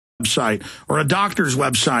website or a doctor's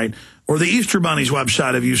website or the Easter Bunny's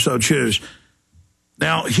website if you so choose.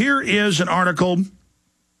 Now, here is an article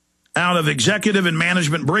out of Executive and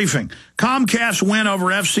Management Briefing. Comcast win over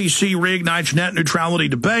FCC reignites net neutrality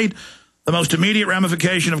debate. The most immediate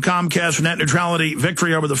ramification of Comcast's net neutrality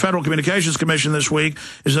victory over the Federal Communications Commission this week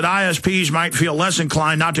is that ISPs might feel less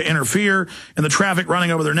inclined not to interfere in the traffic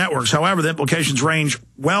running over their networks. However, the implications range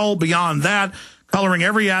well beyond that, coloring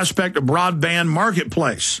every aspect of broadband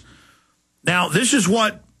marketplace. Now, this is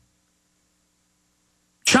what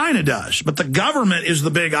China does, but the government is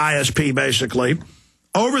the big ISP, basically,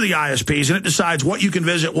 over the ISPs, and it decides what you can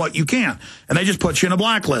visit, what you can't. And they just put you in a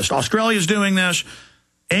blacklist. Australia's doing this.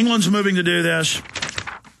 England's moving to do this.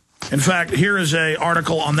 In fact, here is an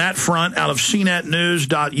article on that front out of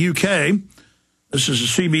cnetnews.uk. This is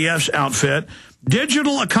a CBS outfit.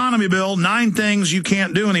 Digital Economy Bill, 9 things you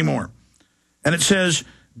can't do anymore. And it says,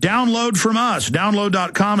 download from us.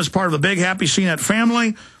 Download.com is part of the big happy CNET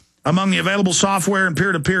family. Among the available software and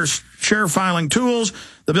peer-to-peer share filing tools,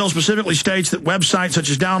 the bill specifically states that websites such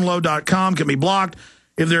as download.com can be blocked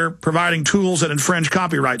if they're providing tools that infringe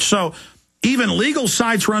copyright. So even legal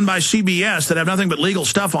sites run by CBS that have nothing but legal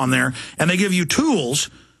stuff on there, and they give you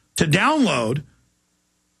tools to download,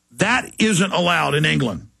 that isn't allowed in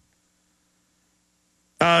England.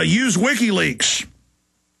 Use WikiLeaks.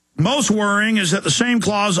 Most worrying is that the same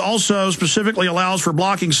clause also specifically allows for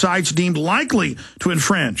blocking sites deemed likely to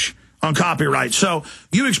infringe on copyright. So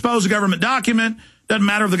you expose a government document, doesn't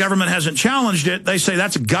matter if the government hasn't challenged it, they say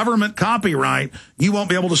that's a government copyright, you won't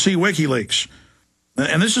be able to see WikiLeaks.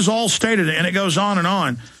 And this is all stated, and it goes on and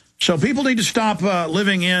on. So people need to stop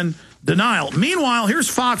living in denial. Meanwhile, here's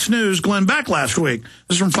Fox News, Glenn Beck last week.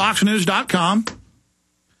 This is from foxnews.com.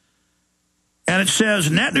 And it says,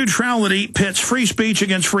 net neutrality pits free speech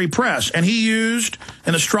against free press. And he used,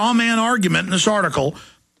 in a straw man argument in this article,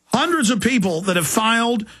 hundreds of people that have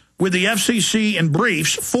filed with the FCC in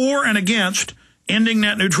briefs for and against ending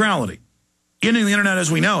net neutrality, ending the internet as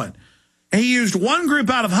we know it. And he used one group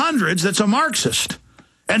out of hundreds that's a Marxist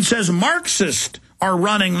and says Marxists are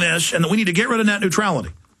running this and that we need to get rid of net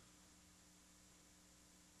neutrality.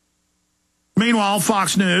 Meanwhile,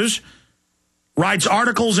 Fox News writes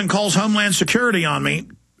articles and calls Homeland Security on me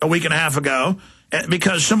a week and a half ago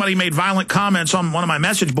because somebody made violent comments on one of my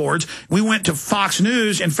message boards. We went to Fox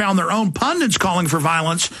News and found their own pundits calling for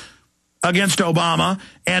violence against Obama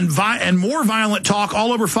and more violent talk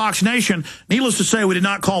all over Fox Nation. Needless to say, we did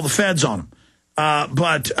not call the feds on them.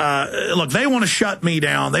 But look, they want to shut me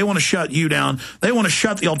down. They want to shut you down. They want to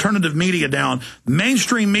shut the alternative media down.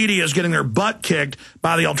 Mainstream media is getting their butt kicked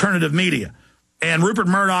by the alternative media. And Rupert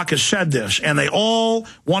Murdoch has said this, and they all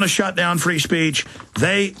want to shut down free speech.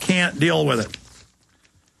 They can't deal with it.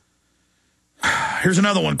 Here's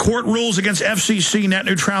another one. Court rules against FCC net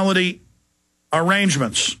neutrality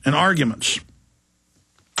arrangements and arguments.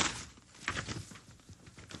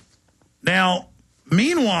 Now,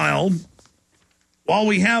 meanwhile, while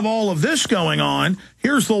we have all of this going on,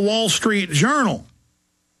 here's the Wall Street Journal.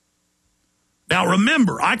 Now,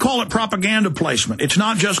 remember, I call it propaganda placement. It's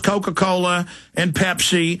not just Coca-Cola and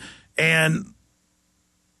Pepsi and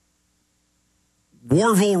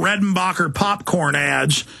Orville Redenbacher popcorn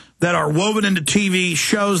ads that are woven into TV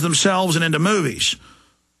shows themselves and into movies.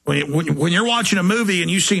 When you're watching a movie and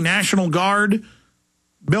you see National Guard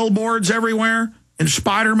billboards everywhere in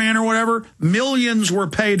Spider-Man or whatever, millions were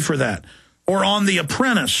paid for that. Or on The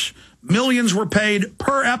Apprentice, millions were paid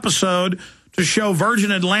per episode to show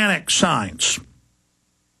Virgin Atlantic signs.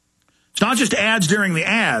 It's not just ads during the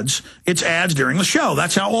ads, it's ads during the show.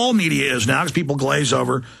 That's how all media is now, because people glaze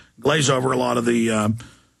over a lot of the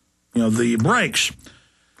the breaks.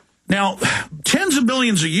 Now, tens of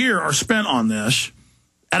billions a year are spent on this,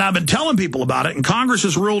 and I've been telling people about it, and Congress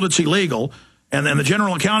has ruled it's illegal, and then the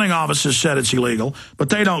General Accounting Office has said it's illegal, but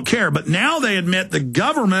they don't care. But now they admit the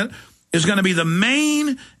government is going to be the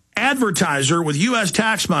main advertiser with U.S.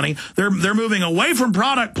 tax money. They're moving away from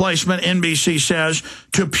product placement, NBC says,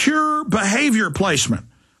 to pure behavior placement.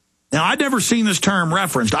 Now, I'd never seen this term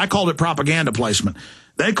referenced. I called it propaganda placement.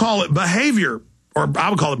 They call it behavior, or I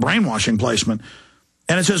would call it brainwashing placement.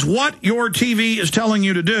 And it says what your TV is telling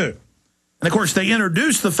you to do. And, of course, they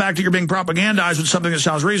introduce the fact that you're being propagandized with something that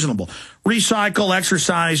sounds reasonable. Recycle,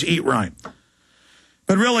 exercise, eat right.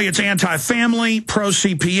 But really, it's anti-family,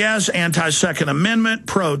 pro-CPS, anti-Second Amendment,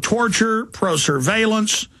 pro-torture,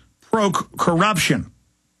 pro-surveillance, pro-corruption.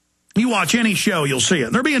 You watch any show, you'll see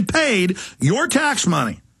it. They're being paid your tax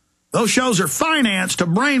money. Those shows are financed to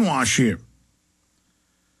brainwash you.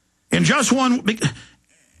 In just one...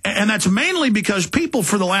 And that's mainly because people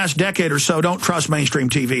for the last decade or so don't trust mainstream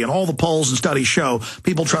TV. And all the polls and studies show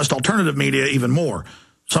people trust alternative media even more.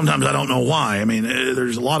 Sometimes I don't know why. I mean,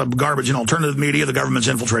 there's a lot of garbage in alternative media. The government's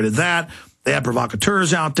infiltrated that. They have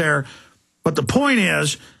provocateurs out there. But the point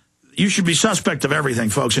is, you should be suspect of everything,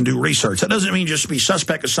 folks, and do research. That doesn't mean just be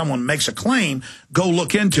suspect if someone makes a claim. Go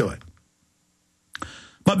look into it.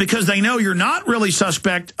 But because they know you're not really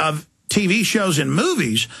suspect of TV shows and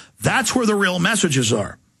movies, that's where the real messages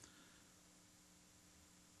are.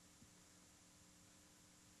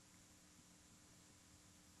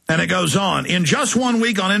 And it goes on. In just 1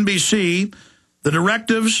 week on NBC,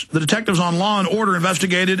 the detectives on Law and Order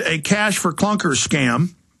investigated a cash for clunkers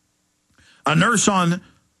scam. A nurse on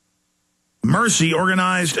Mercy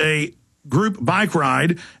organized a group bike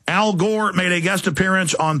ride. Al Gore made a guest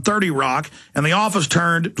appearance on 30 Rock, and The Office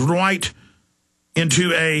turned Dwight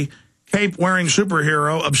into a cape-wearing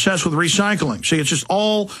superhero obsessed with recycling. See, it's just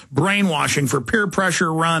all brainwashing for peer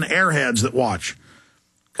pressure-run airheads that watch.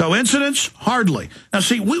 Coincidence? Hardly. Now,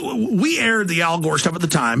 see, we aired the Al Gore stuff at the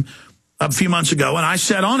time a few months ago, and I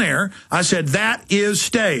said on air, I said, that is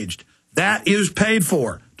staged. That is paid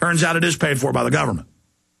for. Turns out it is paid for by the government.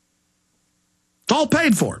 It's all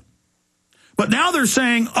paid for. But now they're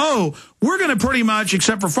saying, oh, we're going to pretty much,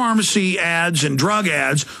 except for pharmacy ads and drug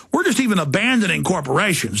ads, we're just even abandoning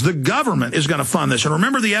corporations. The government is going to fund this. And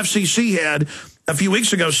remember, the FCC head a few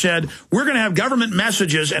weeks ago said, we're going to have government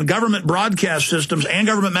messages and government broadcast systems and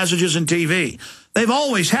government messages in TV. They've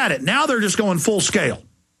always had it. Now they're just going full scale.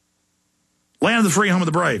 Land of the free, home of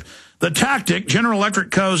the brave. The tactic, General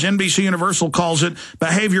Electric Co.'s NBC Universal calls it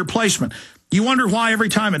behavior placement. You wonder why every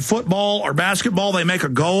time in football or basketball they make a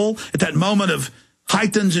goal, at that moment of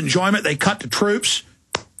heightened enjoyment, they cut to troops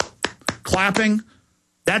clapping.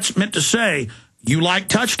 That's meant to say, you like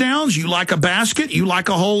touchdowns, you like a basket, you like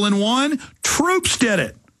a hole-in-one. Troops did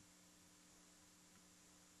it.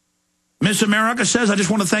 Miss America says, I just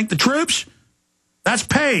want to thank the troops. That's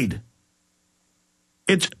paid.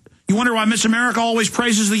 You wonder why Miss America always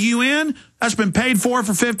praises the UN? That's been paid for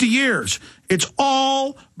 50 years. It's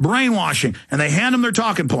all brainwashing, and they hand them their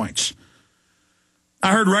talking points.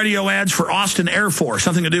 I heard radio ads for Austin Air Force,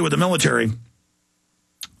 something to do with the military.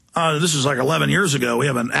 This is like 11 years ago. We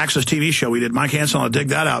have an Access TV show we did. Mike Hansen will dig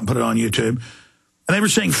that out and put it on YouTube. And they were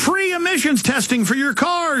saying free emissions testing for your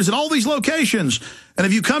cars at all these locations. And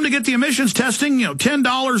if you come to get the emissions testing,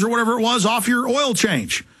 $10 or whatever it was off your oil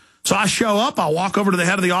change. So I show up, I'll walk over to the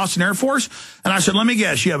head of the Austin Air Force, and I said, let me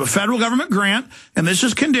guess, you have a federal government grant, and this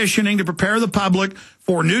is conditioning to prepare the public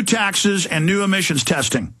for new taxes and new emissions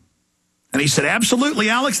testing. And he said,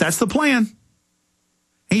 absolutely, Alex, that's the plan.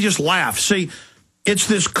 He just laughed. See, it's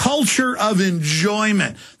this culture of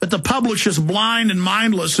enjoyment that the public's just blind and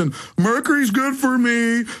mindless, and mercury's good for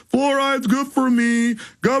me, fluoride's good for me,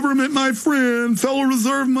 government my friend, Federal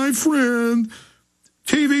Reserve my friend.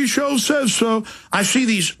 TV show says so. I see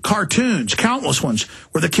these cartoons, countless ones,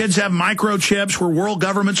 where the kids have microchips, where world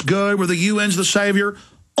government's good, where the UN's the savior,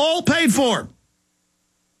 all paid for.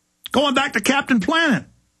 Going back to Captain Planet.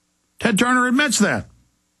 Ted Turner admits that.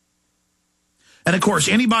 And, of course,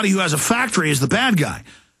 anybody who has a factory is the bad guy.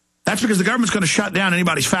 That's because the government's going to shut down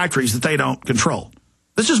anybody's factories that they don't control.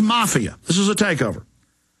 This is mafia. This is a takeover.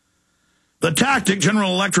 The tactic,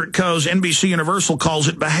 General Electric Co.'s NBC Universal calls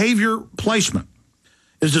it behavior placement,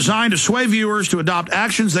 is designed to sway viewers to adopt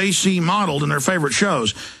actions they see modeled in their favorite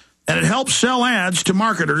shows. And it helps sell ads to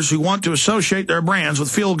marketers who want to associate their brands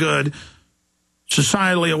with feel-good,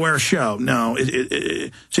 societally aware show. No,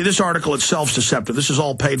 see, this article is self-deceptive. This is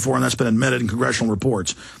all paid for, and that's been admitted in congressional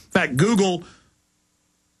reports. In fact, Google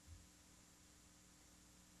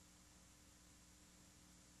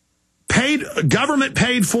government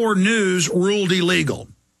paid for news ruled illegal.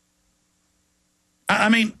 I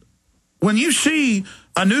mean, when you see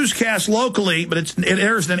a newscast locally, but it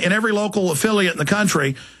airs in every local affiliate in the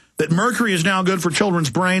country, that mercury is now good for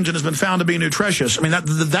children's brains and has been found to be nutritious. I mean,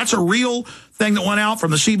 that's a real thing that went out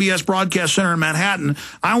from the CBS Broadcast Center in Manhattan.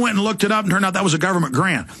 I went and looked it up and turned out that was a government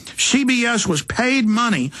grant. CBS was paid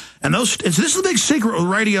money, and this is the big secret with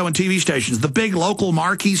radio and TV stations, the big local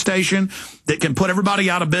marquee station that can put everybody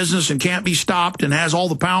out of business and can't be stopped and has all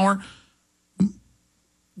the power.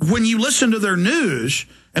 When you listen to their news,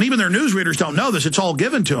 and even their newsreaders don't know this, it's all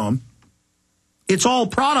given to them, it's all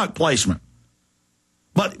product placement.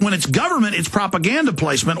 But when it's government, it's propaganda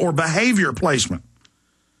placement or behavior placement.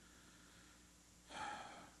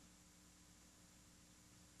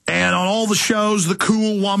 And on all the shows, the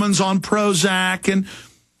cool woman's on Prozac, and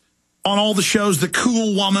on all the shows, the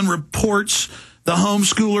cool woman reports the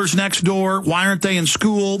homeschoolers next door. Why aren't they in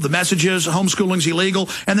school? The message is homeschooling's illegal.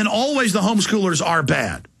 And then always the homeschoolers are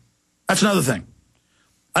bad. That's another thing.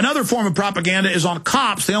 Another form of propaganda is on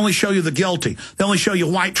cops. They only show you the guilty. They only show you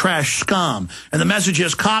white trash scum. And the message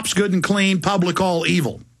is cops good and clean, public all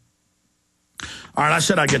evil. All right, I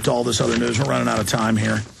said I'd get to all this other news. We're running out of time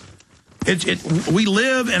here. We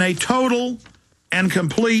live in a total and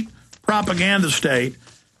complete propaganda state,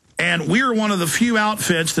 and we're one of the few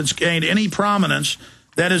outfits that's gained any prominence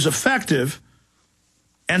that is effective.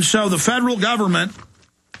 And so the federal government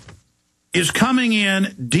is coming in,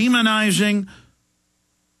 demonizing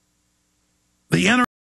the